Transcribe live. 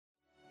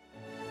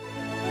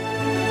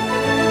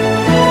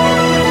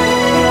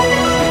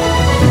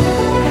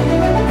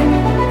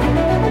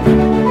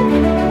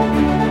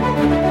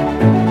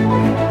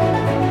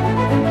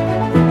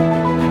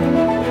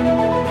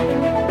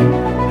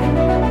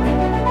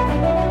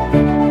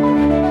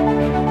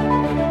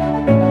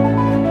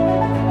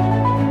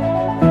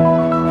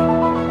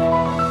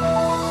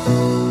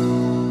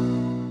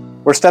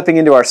We're stepping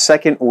into our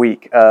second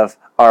week of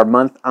our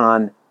month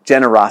on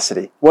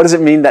generosity. What does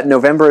it mean that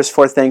November is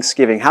for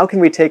Thanksgiving? How can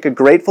we take a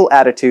grateful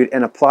attitude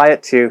and apply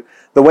it to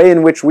the way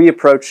in which we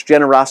approach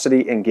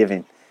generosity and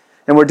giving?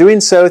 And we're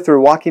doing so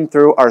through walking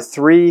through our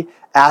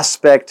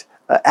three-aspect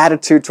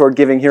attitude toward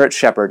giving here at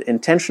Shepherd: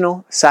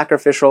 intentional,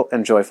 sacrificial,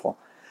 and joyful.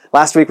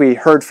 Last week we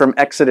heard from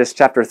Exodus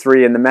chapter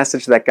 3 and the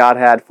message that God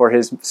had for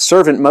his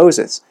servant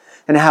Moses,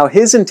 and how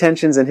his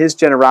intentions and his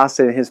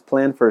generosity and his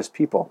plan for his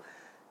people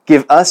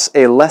give us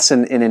a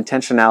lesson in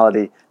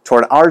intentionality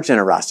toward our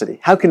generosity.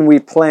 How can we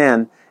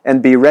plan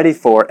and be ready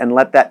for and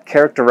let that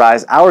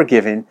characterize our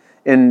giving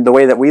in the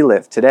way that we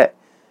live today?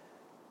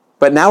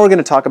 But now we're going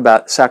to talk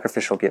about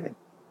sacrificial giving.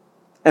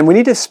 And we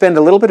need to spend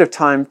a little bit of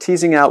time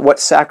teasing out what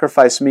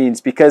sacrifice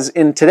means, because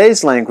in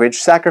today's language,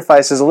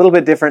 sacrifice is a little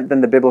bit different than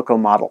the biblical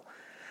model.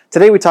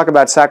 Today we talk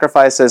about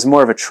sacrifice as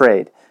more of a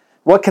trade.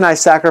 What can I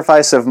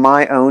sacrifice of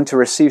my own to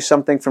receive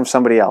something from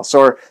somebody else?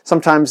 Or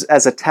sometimes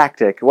as a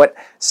tactic, what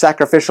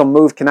sacrificial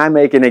move can I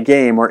make in a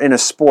game or in a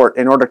sport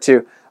in order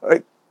to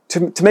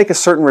make a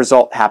certain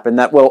result happen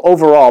that will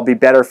overall be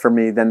better for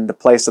me than the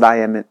place that I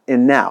am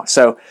in now?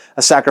 So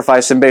a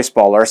sacrifice in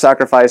baseball or a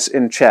sacrifice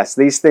in chess.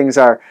 These things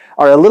are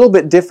a little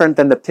bit different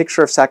than the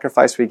picture of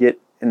sacrifice we get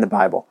in the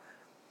Bible.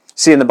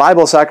 See, in the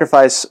Bible,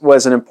 sacrifice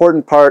was an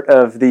important part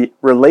of the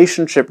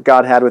relationship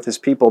God had with his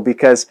people,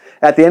 because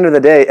at the end of the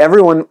day,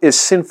 everyone is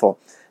sinful,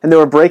 and they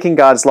were breaking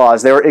God's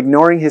laws. They were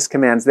ignoring his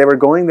commands. They were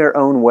going their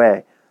own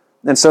way.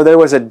 And so there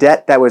was a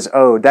debt that was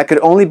owed that could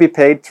only be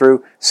paid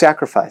through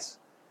sacrifice.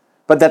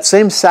 But that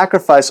same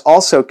sacrifice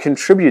also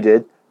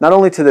contributed not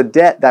only to the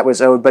debt that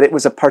was owed, but it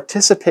was a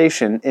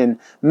participation in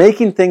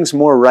making things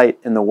more right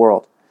in the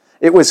world.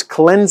 It was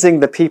cleansing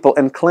the people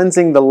and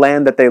cleansing the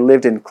land that they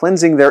lived in,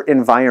 cleansing their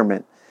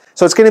environment.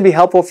 So it's going to be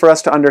helpful for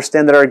us to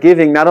understand that our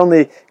giving not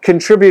only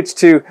contributes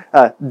to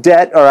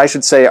debt, or I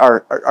should say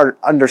our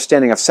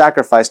understanding of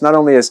sacrifice, not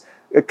only as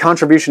a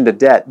contribution to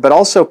debt, but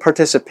also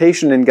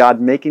participation in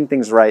God making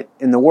things right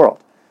in the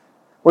world.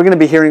 We're going to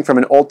be hearing from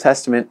an Old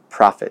Testament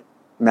prophet,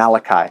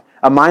 Malachi,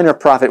 a minor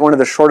prophet, one of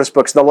the shortest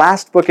books, the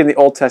last book in the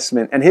Old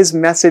Testament, and his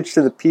message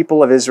to the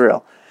people of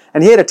Israel.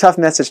 And he had a tough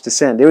message to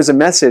send. It was a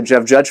message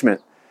of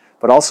judgment,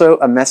 but also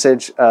a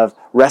message of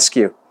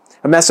rescue.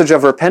 A message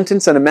of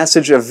repentance and a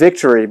message of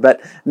victory, but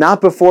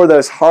not before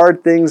those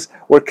hard things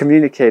were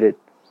communicated.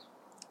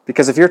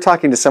 Because if you're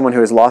talking to someone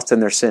who is lost in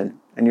their sin,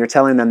 and you're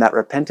telling them that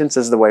repentance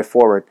is the way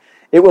forward,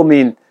 it will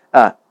mean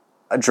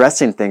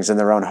addressing things in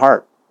their own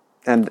heart.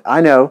 And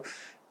I know,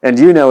 and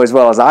you know as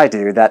well as I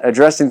do, that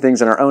addressing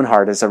things in our own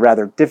heart is a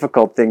rather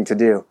difficult thing to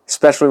do,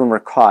 especially when we're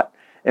caught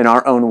in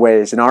our own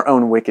ways, in our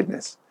own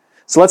wickedness.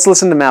 So let's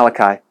listen to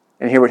Malachi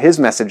and hear what his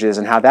message is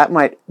and how that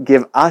might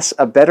give us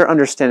a better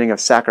understanding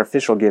of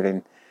sacrificial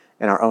giving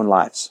in our own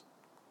lives.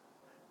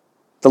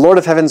 The Lord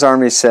of Heaven's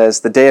armies says,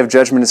 "The day of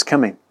judgment is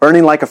coming,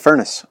 burning like a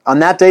furnace. On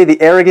that day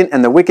the arrogant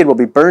and the wicked will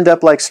be burned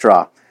up like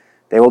straw.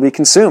 They will be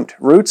consumed,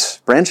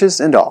 roots, branches,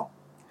 and all.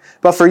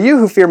 But for you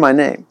who fear my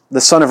name, the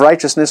Son of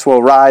Righteousness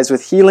will rise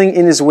with healing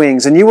in his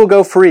wings, and you will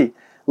go free,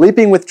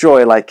 leaping with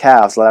joy like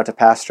calves led out to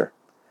pasture.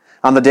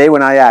 On the day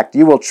when I act,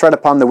 you will tread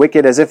upon the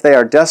wicked as if they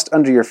are dust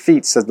under your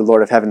feet, says the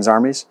Lord of Heaven's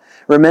armies.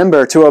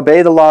 Remember to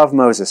obey the law of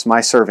Moses,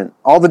 my servant,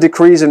 all the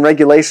decrees and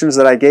regulations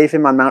that I gave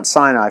him on Mount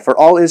Sinai for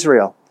all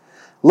Israel.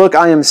 Look,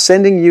 I am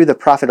sending you the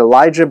prophet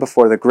Elijah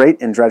before the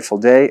great and dreadful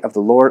day of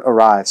the Lord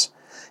arrives.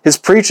 His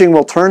preaching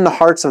will turn the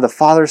hearts of the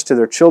fathers to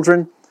their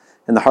children,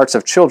 and the hearts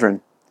of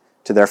children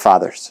to their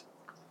fathers."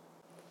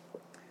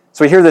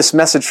 So we hear this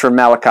message from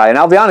Malachi, and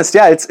I'll be honest,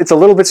 it's a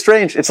little bit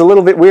strange. It's a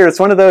little bit weird. It's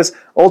one of those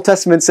Old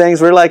Testament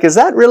sayings where we're like, is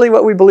that really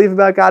what we believe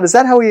about God? Is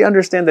that how we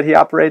understand that he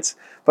operates?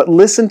 But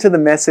listen to the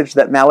message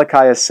that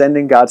Malachi is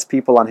sending God's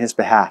people on his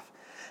behalf.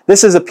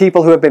 This is a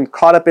people who have been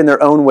caught up in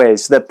their own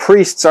ways. The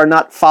priests are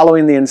not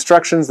following the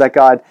instructions that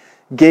God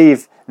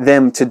gave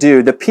them to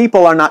do. The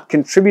people are not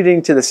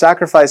contributing to the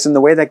sacrifice in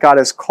the way that God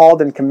has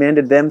called and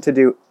commanded them to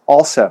do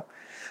also.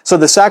 So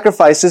the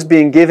sacrifices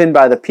being given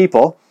by the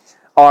people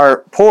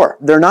are poor.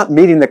 They're not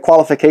meeting the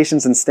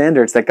qualifications and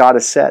standards that God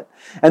has set.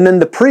 And then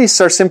the priests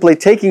are simply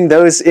taking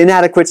those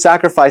inadequate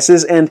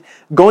sacrifices and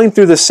going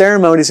through the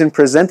ceremonies and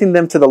presenting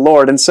them to the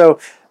Lord. And so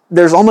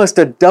there's almost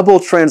a double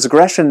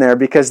transgression there,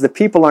 because the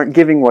people aren't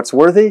giving what's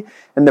worthy,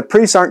 and the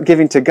priests aren't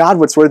giving to God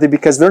what's worthy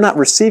because they're not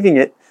receiving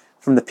it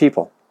from the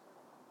people.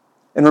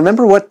 And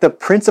remember what the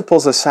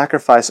principles of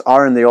sacrifice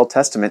are in the Old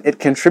Testament. It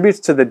contributes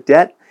to the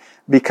debt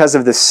because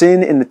of the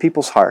sin in the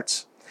people's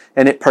hearts,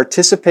 and it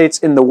participates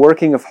in the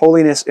working of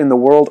holiness in the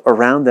world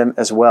around them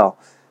as well.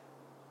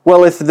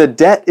 Well, if the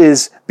debt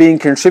is being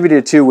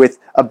contributed to with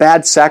a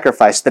bad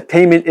sacrifice, the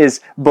payment is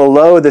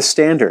below the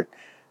standard.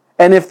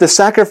 And if the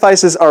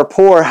sacrifices are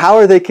poor, how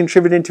are they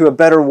contributing to a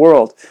better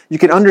world? You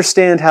can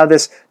understand how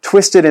this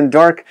twisted and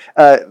dark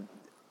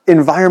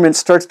environment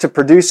starts to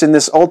produce in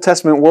this Old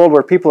Testament world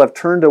where people have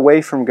turned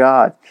away from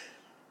God.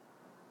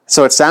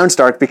 So it sounds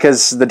dark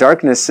because the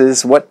darkness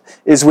is what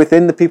is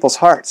within the people's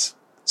hearts.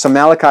 So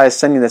Malachi is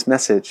sending this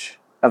message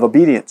of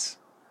obedience,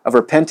 of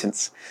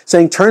repentance,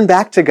 saying, turn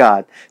back to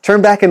God.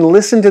 Turn back and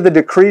listen to the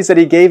decrees that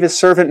he gave his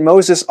servant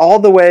Moses all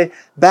the way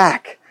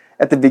back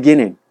at the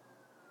beginning.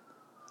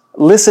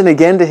 Listen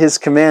again to his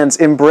commands.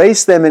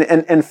 Embrace them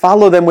and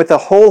follow them with a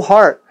whole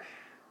heart.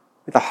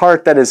 With a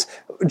heart that is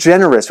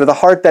generous, with a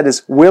heart that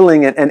is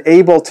willing and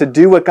able to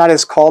do what God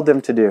has called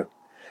them to do.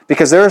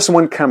 Because there is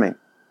one coming.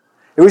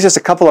 It was just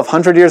a couple of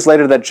 100 years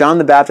later that John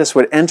the Baptist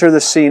would enter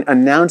the scene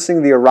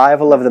announcing the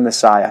arrival of the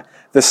Messiah,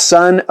 the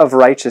Son of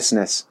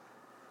Righteousness,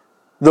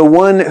 the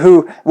one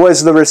who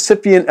was the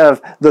recipient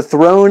of the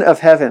throne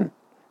of heaven,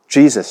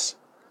 Jesus,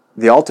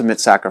 the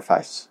ultimate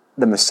sacrifice,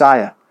 the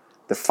Messiah,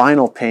 the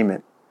final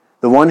payment,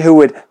 the one who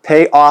would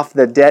pay off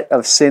the debt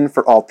of sin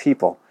for all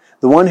people,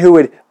 the one who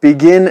would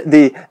begin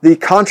the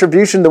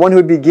contribution, the one who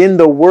would begin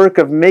the work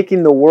of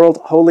making the world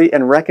holy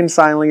and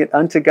reconciling it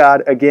unto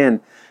God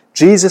again.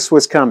 Jesus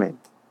was coming.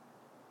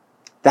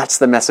 That's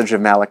the message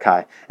of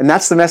Malachi. And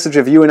that's the message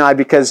of you and I,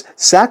 because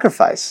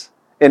sacrifice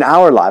in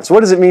our lives, what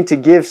does it mean to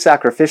give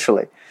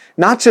sacrificially?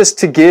 Not just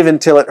to give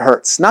until it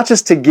hurts, not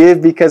just to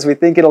give because we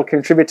think it'll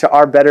contribute to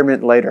our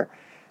betterment later,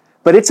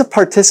 but it's a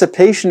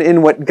participation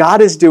in what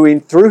God is doing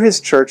through his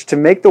church to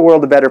make the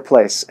world a better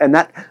place. And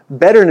that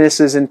betterness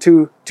is in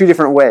two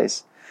different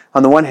ways.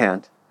 On the one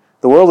hand,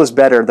 the world is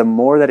better the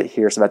more that it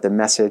hears about the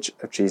message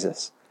of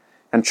Jesus.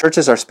 And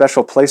churches are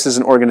special places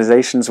and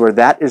organizations where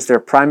that is their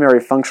primary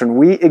function.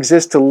 We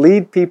exist to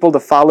lead people to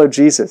follow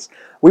Jesus.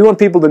 We want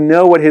people to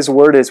know what his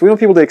word is. We want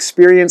people to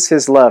experience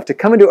his love, to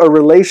come into a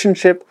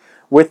relationship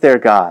with their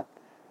God.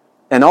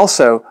 And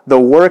also the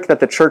work that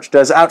the church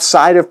does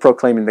outside of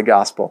proclaiming the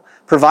gospel,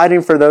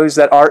 providing for those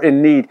that are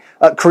in need.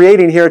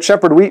 Creating here at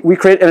Shepherd, we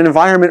create an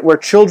environment where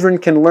children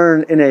can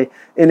learn in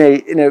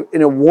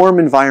a warm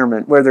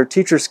environment, where their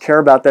teachers care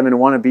about them and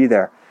want to be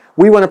there.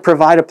 We want to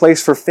provide a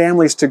place for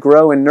families to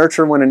grow and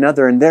nurture one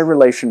another in their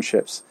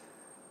relationships.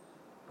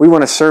 We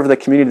want to serve the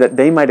community that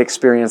they might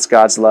experience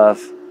God's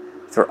love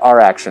through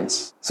our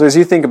actions. So as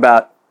you think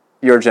about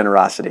your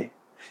generosity,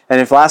 and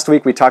if last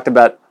week we talked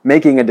about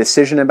making a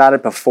decision about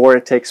it before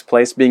it takes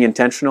place, being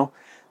intentional,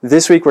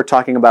 this week we're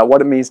talking about what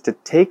it means to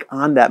take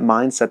on that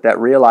mindset that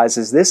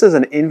realizes this is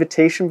an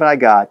invitation by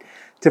God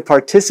to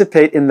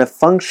participate in the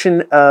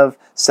function of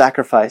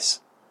sacrifice.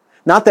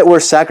 Not that we're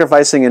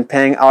sacrificing and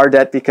paying our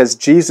debt because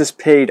Jesus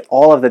paid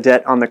all of the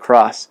debt on the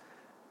cross,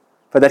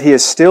 but that he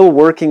is still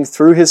working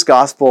through his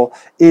gospel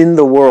in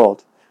the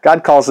world.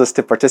 God calls us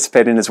to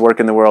participate in his work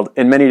in the world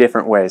in many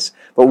different ways,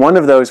 but one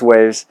of those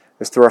ways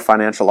is through our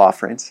financial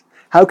offerings.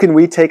 How can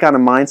we take on a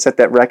mindset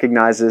that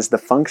recognizes the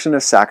function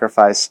of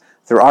sacrifice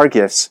through our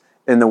gifts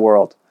in the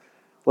world?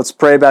 Let's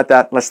pray about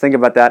that, let's think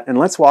about that, and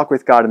let's walk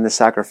with God in the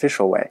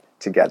sacrificial way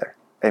together.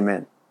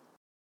 Amen.